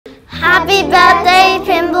Happy birthday,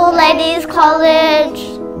 Pymble Ladies College!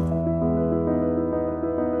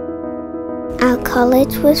 Our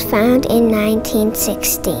college was founded in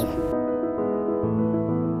 1916.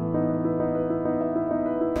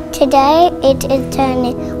 Today it is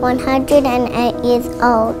turning 108 years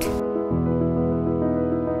old.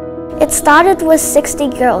 It started with 60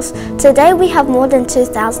 girls. Today we have more than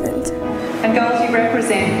 2,000. And girls, you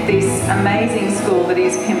represent this amazing school that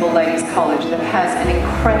is Pymble Ladies College that has an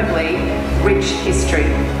incredibly rich history.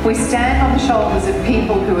 We stand on the shoulders of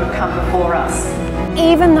people who have come before us.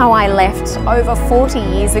 Even though I left over 40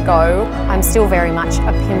 years ago, I'm still very much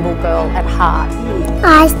a Pymble girl at heart.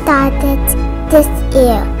 I started this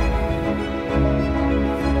year.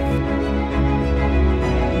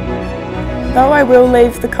 Though I will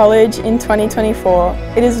leave the college in 2024,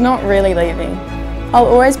 it is not really leaving. I'll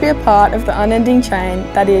always be a part of the unending chain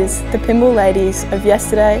that is the Pymble Ladies of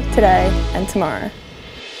yesterday, today and tomorrow.